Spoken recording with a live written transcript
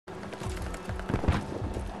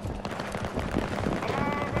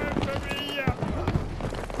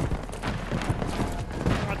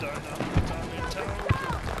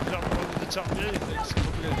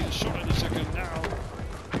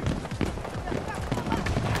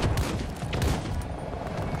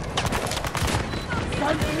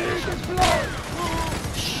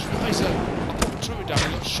Scheiße! I put two down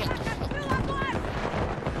and got shot.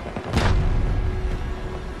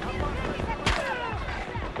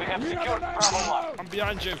 We have secured Bravo 1. I'm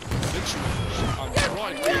behind you. Literally. I'm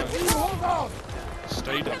right behind you.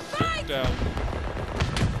 Stay the fuck down.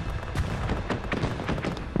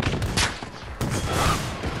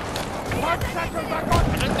 I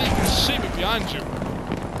don't think you can see me behind you.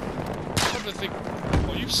 I'm gonna think,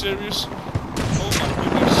 are you serious? Oh my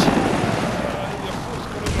goodness. Your foot's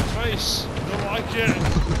got in my face. Don't like it.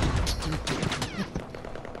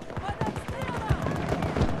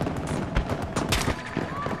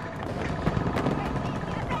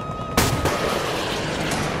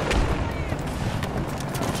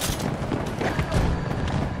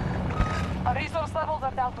 Our resource levels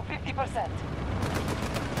are down to 50%.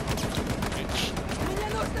 Bitch.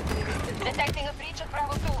 Detecting a breach at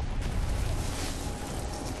Bravo 2.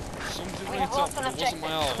 Something We went have up, lost but an it wasn't my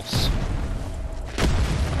objective. arse.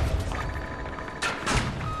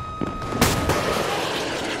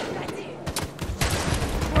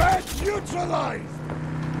 Threat neutralized!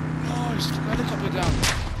 No, he's took a helicopter down.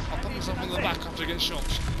 I'll put myself on the back after I get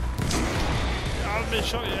shot. I haven't been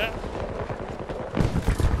shot yet.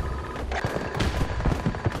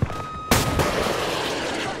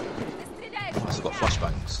 I've got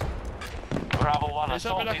flashbangs. Bravo 1 Is that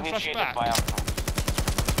assault like a initiated flashback? by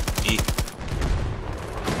Alpha. E.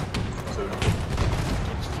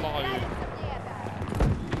 Good fly.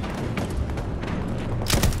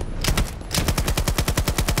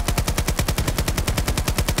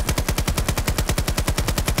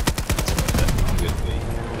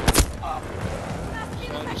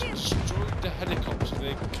 So I just destroyed the helicopter.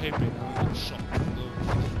 They came in and got shot.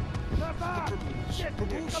 The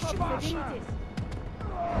propulsion.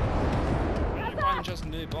 Are you just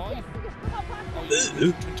nearby? Oh,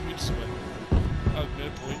 you're 20 meters away. Oh, no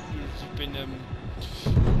point.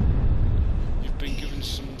 You've been given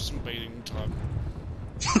some bailing time.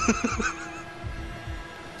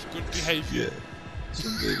 It's good behaviour. Yeah.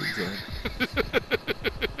 Some bathing time.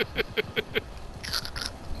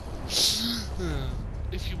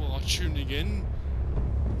 If you are tuning in,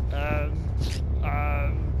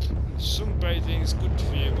 sunbathing is good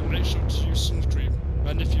for you, but make sure to use sunscreen.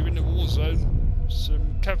 And if you're in a war zone,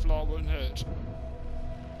 some Kevlar won't hurt.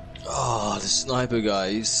 Oh, the sniper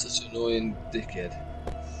guy, he's such an annoying dickhead.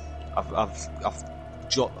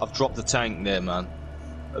 I've dropped the tank there, man.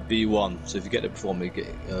 At B1. So if you get there before me,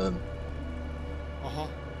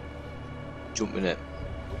 jump in it.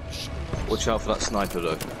 Watch out for that sniper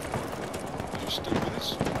though. Are you still with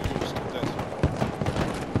us? Or are you still dead?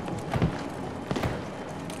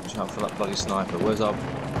 Watch out for that bloody sniper. Where's our...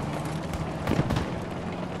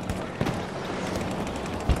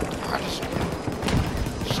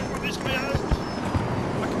 Someone needs my hand!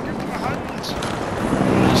 I can give them a hand! Just...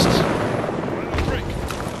 I'm a prick.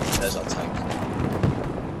 There's that tank.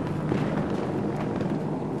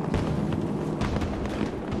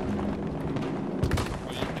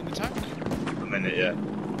 Are you in the tank? A minute, yeah.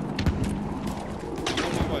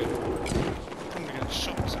 On my way. I'm gonna get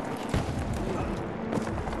shot in a second.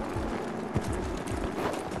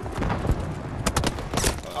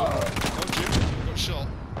 Oh, Jim, you got shot.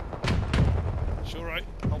 It's alright,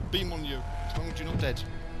 I'll beam on you, as long as you're not dead.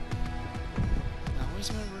 Now,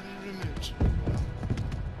 where's my remote?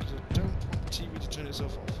 Because I don't want the TV to turn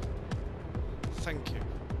itself off. Thank you.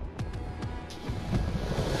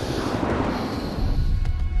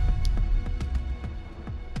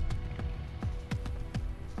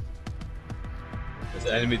 There's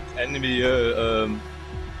an enemy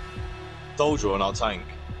soldier on our tank.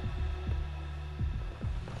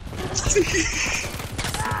 What?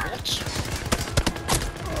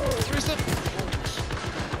 Where is that?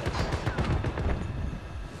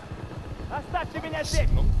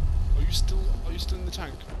 Signal? Are you still in the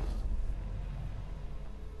tank?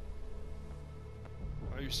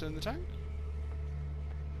 Are you still in the tank?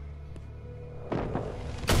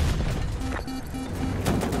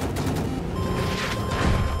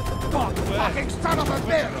 God, fucking son of a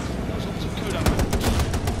bitch! There's lots of code out there.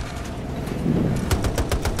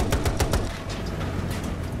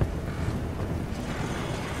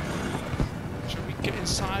 Shall we get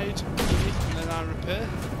inside underneath and then I repair?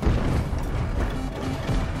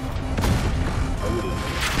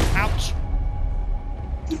 Ouch!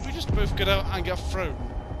 Did we just both get out and get thrown?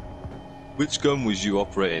 Which gun was you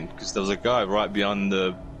operating? Because there was a guy right behind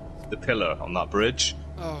the pillar on that bridge.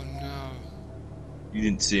 Oh no. You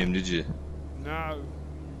didn't see him, did you? No.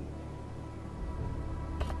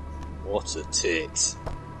 What a tit.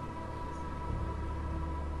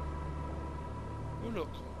 Oh look.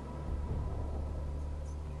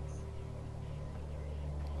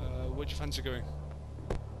 where'd you fancy going?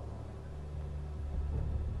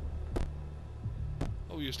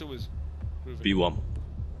 Oh, you're still with Groovy. B1.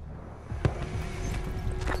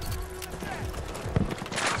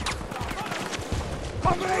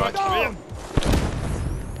 Right. Down!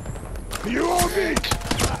 You owe me!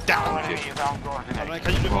 Enemy is on coordinate. Alright,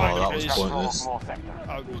 can you revive Oh, me, that was please? pointless. Small sector.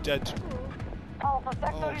 I'll be dead. Alpha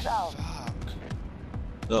sector is out. Fuck.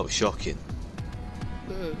 That was shocking.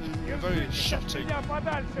 Very shocking. Меня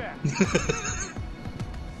подальше!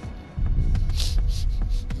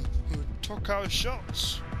 Took our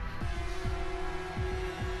shots.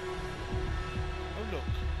 Oh look,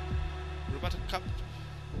 we're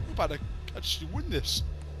about to actually win this.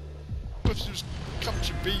 Let's just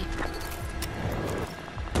capture B.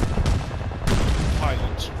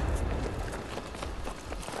 Pilot.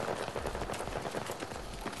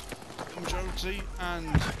 Majority and.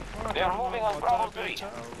 They are moving on Bravo 3.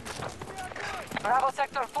 Bravo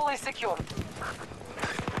sector fully secure.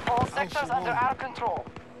 All sectors Alpha under 1. our control.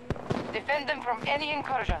 Defend them from any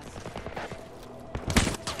incursions.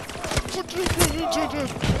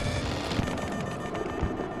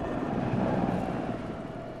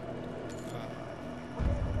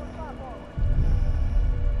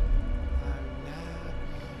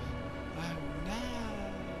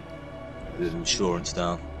 The insurance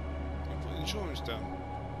down. Put insurance down.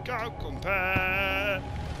 Go compare.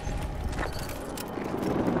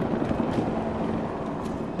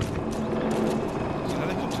 There's a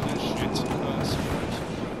helicopter there, shit. Oh, that's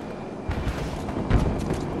right.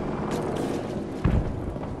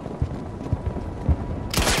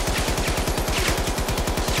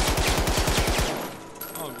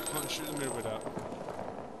 Oh, you can't shoot the mirror with that.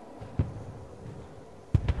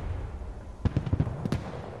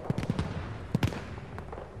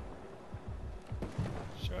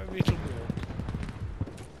 Show me to walk.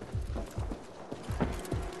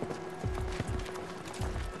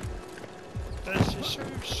 This is so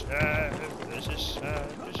sad, this is sad,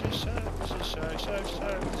 this is sad, this is so sad,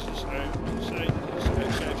 this is sad, this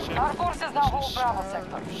is so Our forces now hold Bravo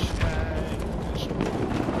sector.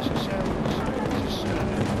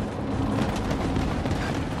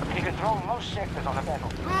 He controls most sectors on the battle.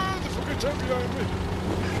 The fucking tank behind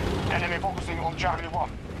me! Enemy focusing on Charlie 1.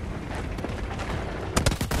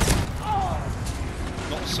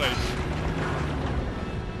 Not safe.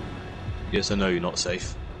 Yes, I know you're not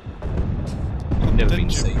safe. I'm Never dead, been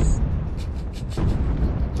Jim. safe.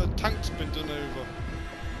 The tank's been done over.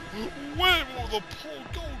 Where will the poor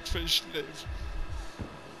goldfish live?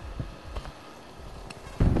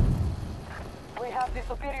 We have the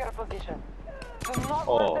superior position. Do not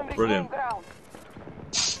Oh, let them reclaim brilliant. ground.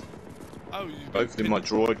 Oh, you. Hopefully my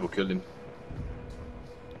droid will kill him.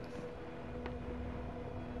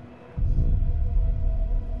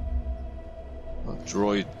 That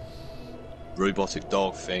droid robotic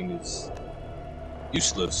dog thing is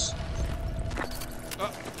useless.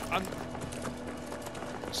 I'm.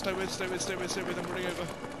 Stay with, stay with, stay with, stay with. I'm running over.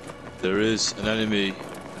 There is an enemy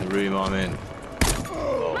in the room I'm in.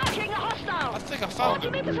 Marking a I hostile! think I found 40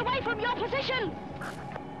 him. meters away from your position!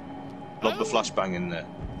 Lob the flashbang in there.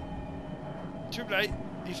 Too late.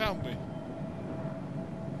 He found me. He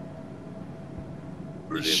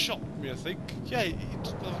Brilliant. shot me, I think. Yeah, he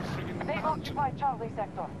just the friggin' They've mountain. occupied Charlie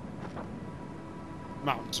sector.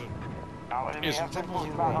 Mountain. Our enemy Is has on been top of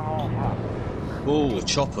pushed the back on rock. all Oh, a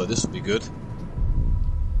chopper, this will be good.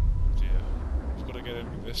 Yeah, we've got to get in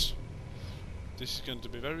with this. This is going to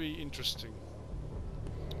be very interesting.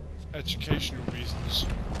 For educational reasons.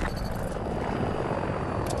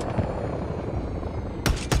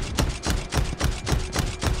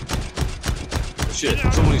 Shit,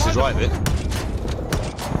 someone needs to drive it. Do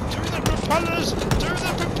the propellers! Do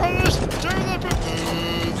the propellers! Do the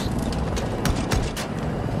propellers!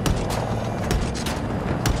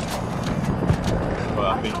 Well,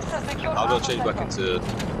 I mean, Troops have secured I'll go Bravo change back sector. into...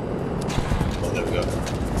 Oh, there we go.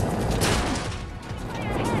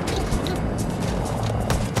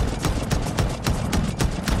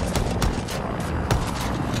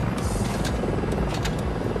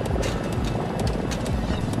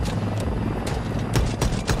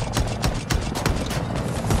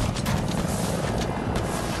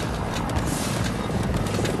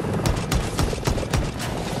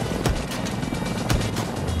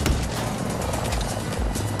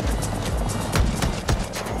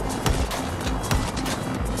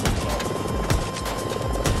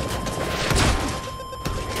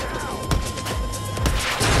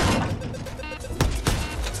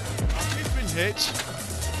 We've been hit.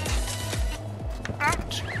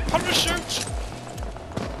 Out! Parachute!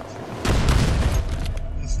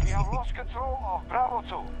 We have lost control of Bravo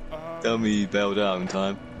 2. Tell me you bailed out in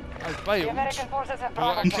time. I The bailed. American forces have I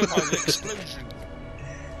got Bravo killed by an sector. explosion.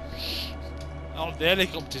 Oh, the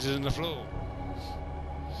helicopters in the floor.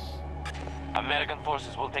 American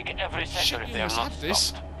forces will take every sector Shit, if you they are must not have this.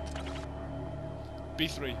 stopped.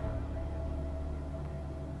 B3.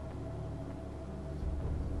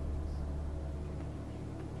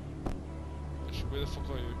 Where the fuck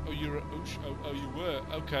are you? Oh, you're at. Oh, you were.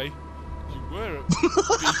 Okay. You were at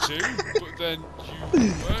B2, but then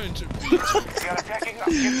you weren't at B2. We are attacking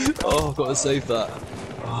objective. Oh, I've got to save that.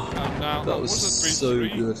 And now That I was at so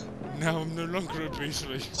B3. good. Now I'm no longer at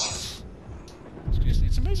B3.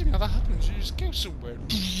 It's amazing how that happens. You just go somewhere.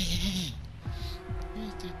 You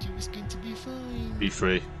thought it was going to be fine.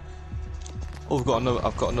 B3. Oh, I've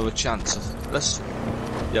got another chance.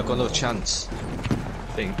 Yeah, I've got another chance.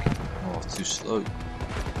 I think. Oh, too slow.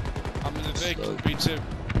 I'm in the vehicle, Slow. B2.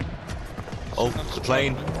 Oh, the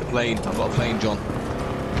plane. I've got a plane, John.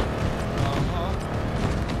 Uh-huh.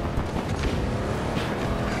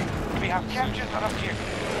 We have captured an objective.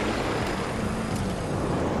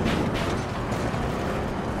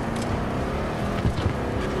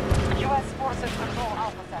 U.S. forces control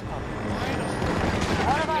Alpha sector.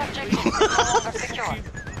 One of our objectives is no longer secure.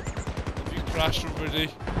 Have you crashed already?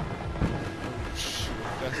 Oh, shit.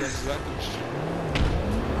 That's exactly shit.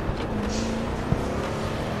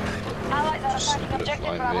 Allies are Just a attacking bit of objective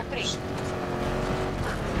flying Bravo vehicles. 3.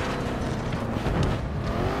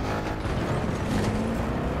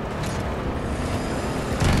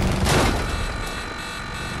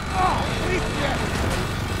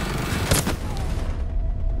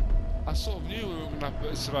 I sort of knew we were going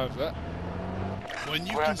to survive that. When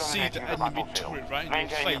you We're can see the dominating the enemy battlefield. turret right in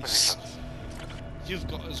Maintain your your face, positions. you've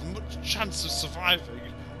got as much chance of surviving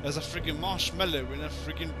as a friggin' marshmallow in a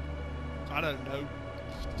friggin', I don't know,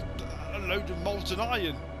 a load of molten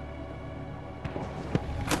iron.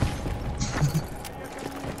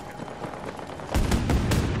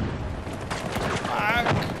 Back.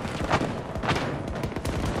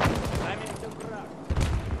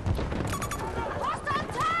 Hostile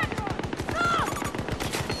tank!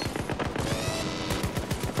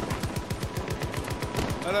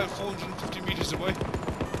 Hello, 450 meters away.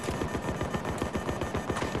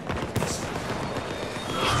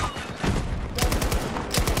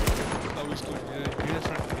 Oh, he's good. Yeah, he's a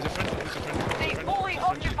friend. He's a friend. He's a friend. They fully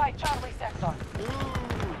occupy Charlie sector.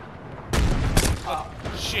 Oh,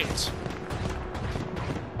 shit.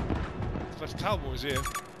 There's cowboys here.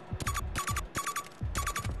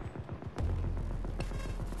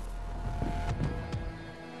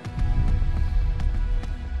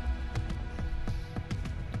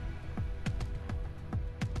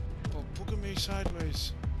 Oh, bugger me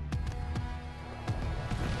sideways.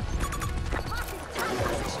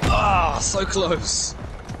 Ah, so close.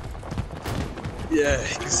 Yeah,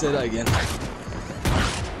 you can say that again.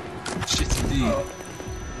 Shit indeed.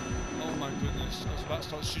 Oh my goodness. I was about to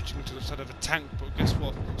start shooting into the side of a tank, but guess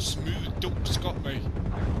what? Smooth ducks got me.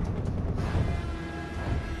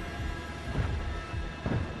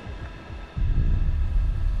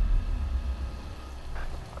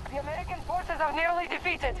 The American forces are nearly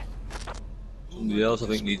defeated. Somebody else, I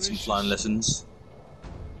think, needs some flying lessons.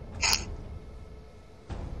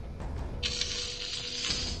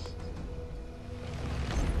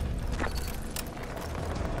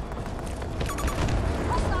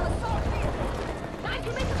 Hostile assault vehicle! 90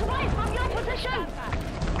 meters away from your position!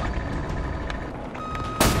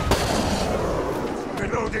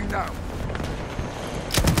 Reloading now.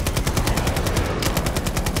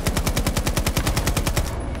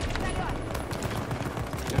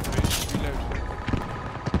 Yeah, bitch,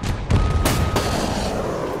 reload.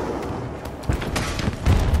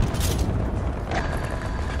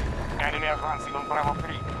 Enemy advancing on Bravo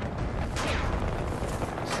 3.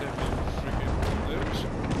 Seven friggin' those.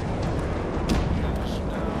 Just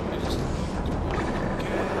now is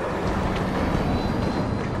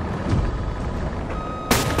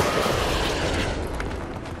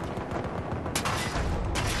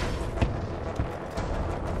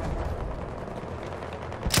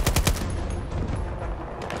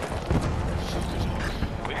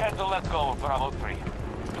We had to let go of Bravo 3.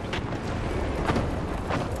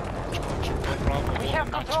 We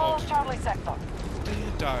have control of Charlie sector. Dear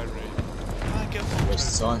diary, I get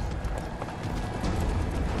Waste of time.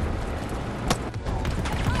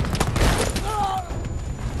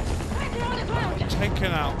 Victor on the ground!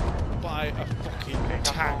 taken out by a fucking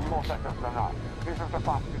tank. More sectors than that. This is the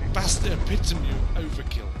fast finish. That's the epitome of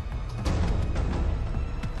overkill.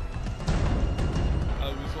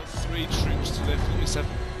 We've got 3 troops to their 47.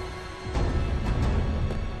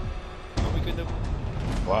 Are we gonna...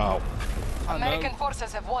 Wow. I know. American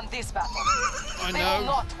forces have won this battle. I They will know.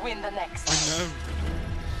 not win the next. I know.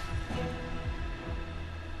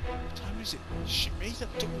 What time is it? Shit me,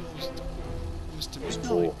 that took me almost to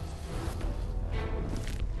midnight.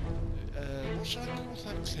 What should I call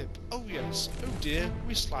that clip? Oh yes. Oh dear,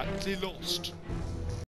 we slightly lost.